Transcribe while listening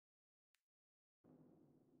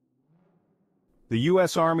The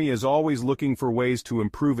U.S. Army is always looking for ways to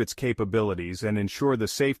improve its capabilities and ensure the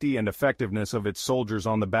safety and effectiveness of its soldiers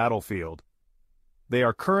on the battlefield. They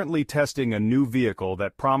are currently testing a new vehicle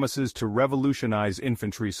that promises to revolutionize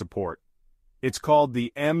infantry support. It's called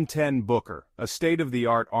the M10 Booker, a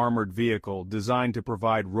state-of-the-art armored vehicle designed to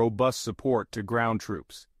provide robust support to ground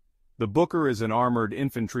troops. The Booker is an armored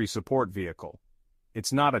infantry support vehicle.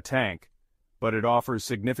 It's not a tank, but it offers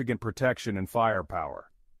significant protection and firepower.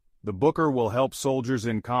 The Booker will help soldiers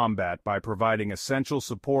in combat by providing essential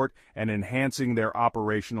support and enhancing their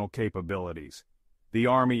operational capabilities. The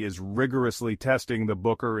Army is rigorously testing the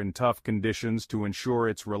Booker in tough conditions to ensure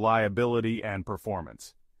its reliability and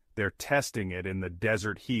performance. They're testing it in the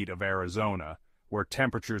desert heat of Arizona, where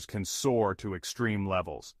temperatures can soar to extreme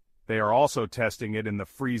levels. They are also testing it in the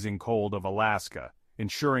freezing cold of Alaska,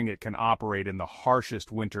 ensuring it can operate in the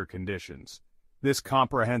harshest winter conditions. This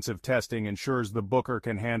comprehensive testing ensures the Booker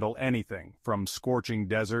can handle anything, from scorching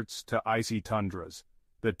deserts to icy tundras.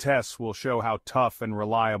 The tests will show how tough and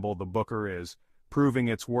reliable the Booker is, proving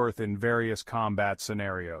its worth in various combat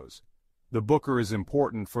scenarios. The Booker is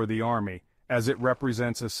important for the Army, as it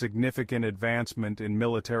represents a significant advancement in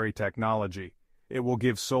military technology. It will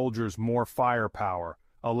give soldiers more firepower,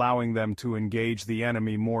 allowing them to engage the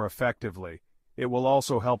enemy more effectively. It will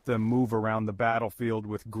also help them move around the battlefield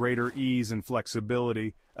with greater ease and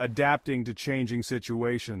flexibility, adapting to changing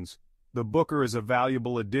situations. The Booker is a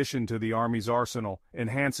valuable addition to the Army's arsenal,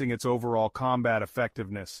 enhancing its overall combat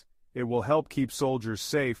effectiveness. It will help keep soldiers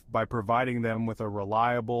safe by providing them with a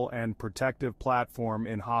reliable and protective platform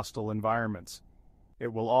in hostile environments.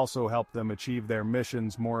 It will also help them achieve their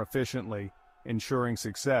missions more efficiently, ensuring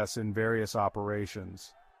success in various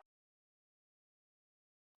operations.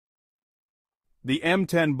 The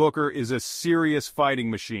M10 Booker is a serious fighting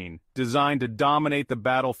machine, designed to dominate the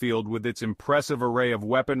battlefield with its impressive array of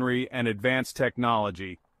weaponry and advanced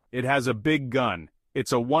technology. It has a big gun.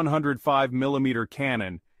 It's a 105mm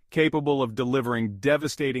cannon, capable of delivering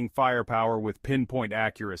devastating firepower with pinpoint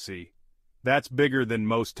accuracy. That's bigger than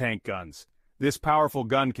most tank guns. This powerful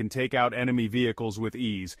gun can take out enemy vehicles with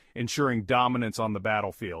ease, ensuring dominance on the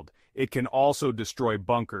battlefield. It can also destroy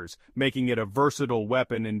bunkers, making it a versatile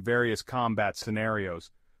weapon in various combat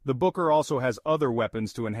scenarios. The Booker also has other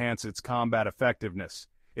weapons to enhance its combat effectiveness.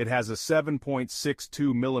 It has a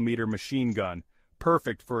 7.62mm machine gun,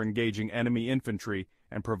 perfect for engaging enemy infantry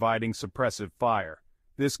and providing suppressive fire.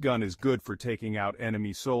 This gun is good for taking out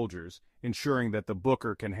enemy soldiers, ensuring that the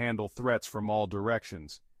Booker can handle threats from all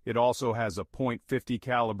directions. It also has a .50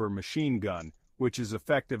 caliber machine gun, which is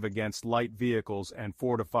effective against light vehicles and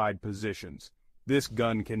fortified positions. This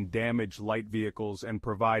gun can damage light vehicles and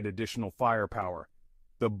provide additional firepower.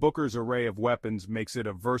 The Booker's array of weapons makes it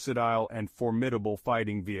a versatile and formidable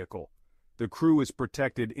fighting vehicle. The crew is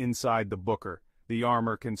protected inside the Booker. The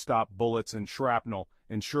armor can stop bullets and shrapnel,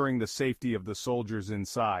 ensuring the safety of the soldiers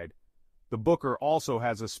inside. The Booker also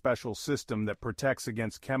has a special system that protects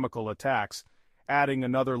against chemical attacks, adding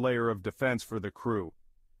another layer of defense for the crew.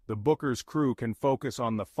 The Booker's crew can focus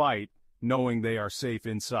on the fight, knowing they are safe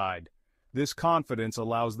inside. This confidence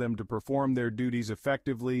allows them to perform their duties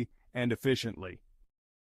effectively and efficiently.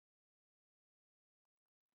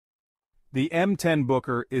 The M10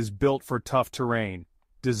 Booker is built for tough terrain.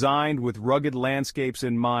 Designed with rugged landscapes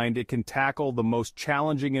in mind, it can tackle the most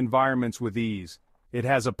challenging environments with ease. It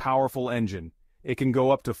has a powerful engine. It can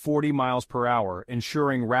go up to 40 miles per hour,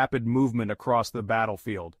 ensuring rapid movement across the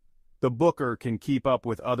battlefield. The Booker can keep up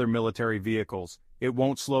with other military vehicles. It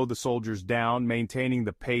won't slow the soldiers down, maintaining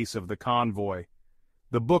the pace of the convoy.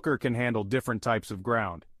 The Booker can handle different types of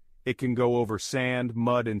ground. It can go over sand,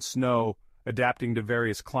 mud, and snow, adapting to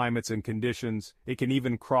various climates and conditions. It can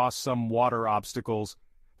even cross some water obstacles.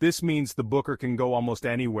 This means the Booker can go almost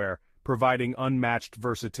anywhere, providing unmatched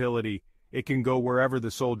versatility. It can go wherever the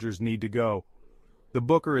soldiers need to go. The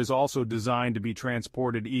Booker is also designed to be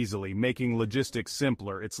transported easily, making logistics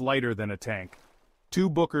simpler. It's lighter than a tank. 2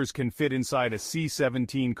 Bookers can fit inside a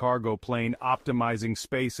C-17 cargo plane, optimizing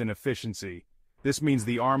space and efficiency. This means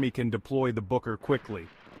the Army can deploy the Booker quickly.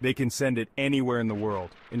 They can send it anywhere in the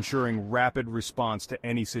world, ensuring rapid response to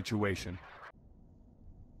any situation.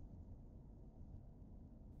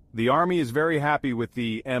 The Army is very happy with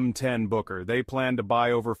the M10 Booker. They plan to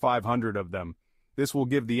buy over 500 of them. This will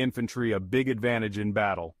give the infantry a big advantage in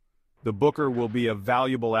battle. The Booker will be a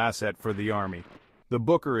valuable asset for the Army. The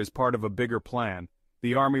Booker is part of a bigger plan.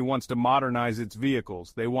 The Army wants to modernize its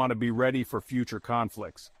vehicles. They want to be ready for future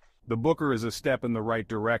conflicts. The Booker is a step in the right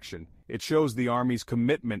direction. It shows the Army's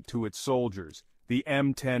commitment to its soldiers. The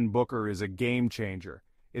M10 Booker is a game changer.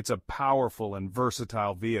 It's a powerful and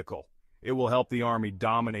versatile vehicle. It will help the Army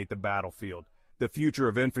dominate the battlefield. The future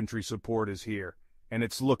of infantry support is here, and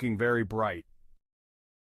it's looking very bright.